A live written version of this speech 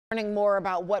Learning more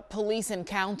about what police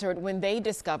encountered when they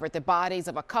discovered the bodies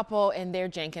of a couple in their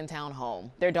Jenkintown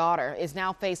home. Their daughter is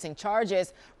now facing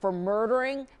charges for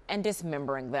murdering and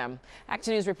dismembering them.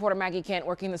 Action News reporter Maggie Kent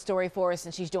working the story for us,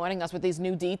 and she's joining us with these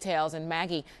new details. And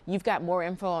Maggie, you've got more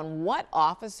info on what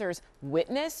officers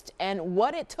witnessed and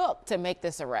what it took to make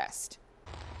this arrest.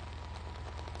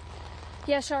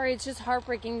 Yeah, Shari, it's just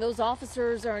heartbreaking. Those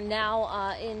officers are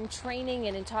now in training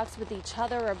and in talks with each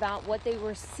other about what they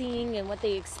were seeing and what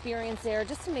they experienced there,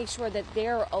 just to make sure that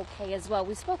they're okay as well.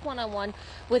 We spoke one-on-one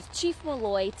with Chief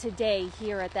Malloy today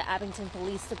here at the Abington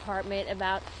Police Department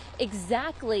about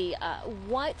exactly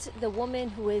what the woman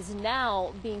who is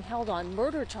now being held on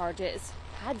murder charges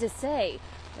had to say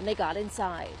when they got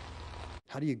inside.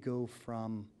 How do you go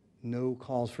from no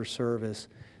calls for service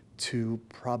to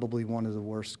probably one of the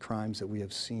worst crimes that we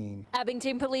have seen?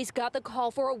 Abington police got the call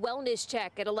for a wellness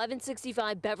check at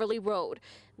 1165 Beverly Road,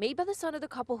 made by the son of the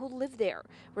couple who lived there.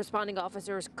 Responding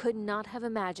officers could not have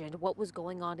imagined what was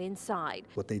going on inside.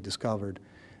 What they discovered,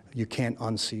 you can't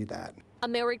unsee that. A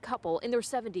married couple in their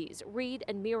 70s, Reed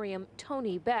and Miriam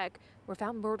Tony Beck, were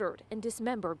found murdered and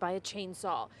dismembered by a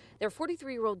chainsaw. Their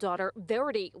 43-year-old daughter,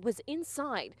 Verity, was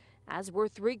inside, as were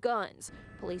 3 guns.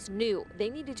 Police knew they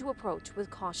needed to approach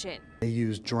with caution. They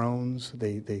used drones.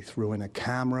 They threw in a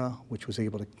camera, which was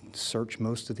able to search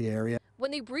most of the area.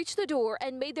 When they breached the door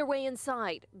and made their way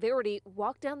inside, Verity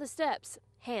walked down the steps,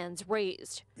 hands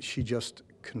raised. She just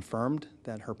confirmed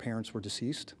that her parents were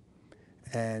deceased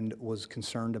and was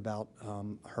concerned about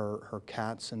her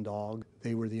cats and dog.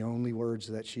 They were the only words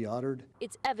that she uttered.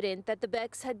 It's evident that the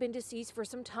Becks had been deceased for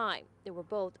some time. They were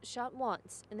both shot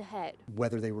once in the head.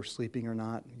 Whether they were sleeping or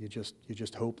not, you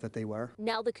just hope that they were.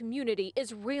 Now the community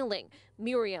is reeling.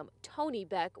 Miriam Tony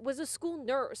Beck was a school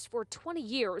nurse for 20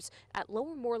 years at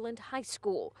Lower Moreland High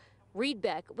School. Reed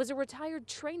Beck was a retired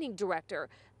training director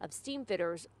of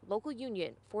Steamfitters Local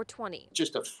Union 420.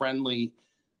 Just a friendly,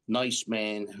 nice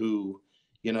man who,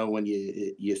 you know, when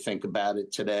you think about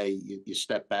it today, you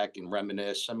step back and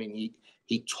reminisce. I mean,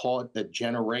 he taught a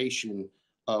generation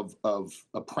of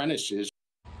apprentices.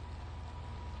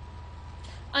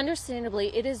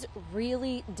 Understandably, it is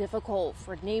really difficult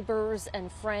for neighbors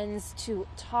and friends to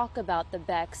talk about the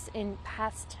Becks in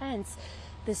past tense.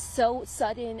 This is so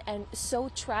sudden and so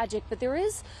tragic, but there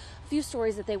is a few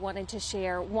stories that they wanted to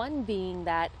share. One being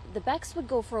that the Becks would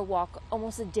go for a walk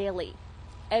almost daily.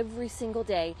 Every single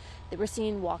day, they were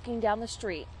seen walking down the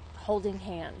street, holding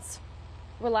hands.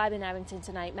 We're live in Abington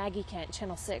tonight. Maggie Kent,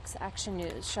 Channel 6, Action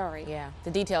News. Shari. Yeah,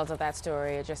 the details of that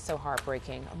story are just so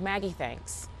heartbreaking. Maggie,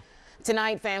 thanks.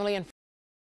 Tonight, family and friends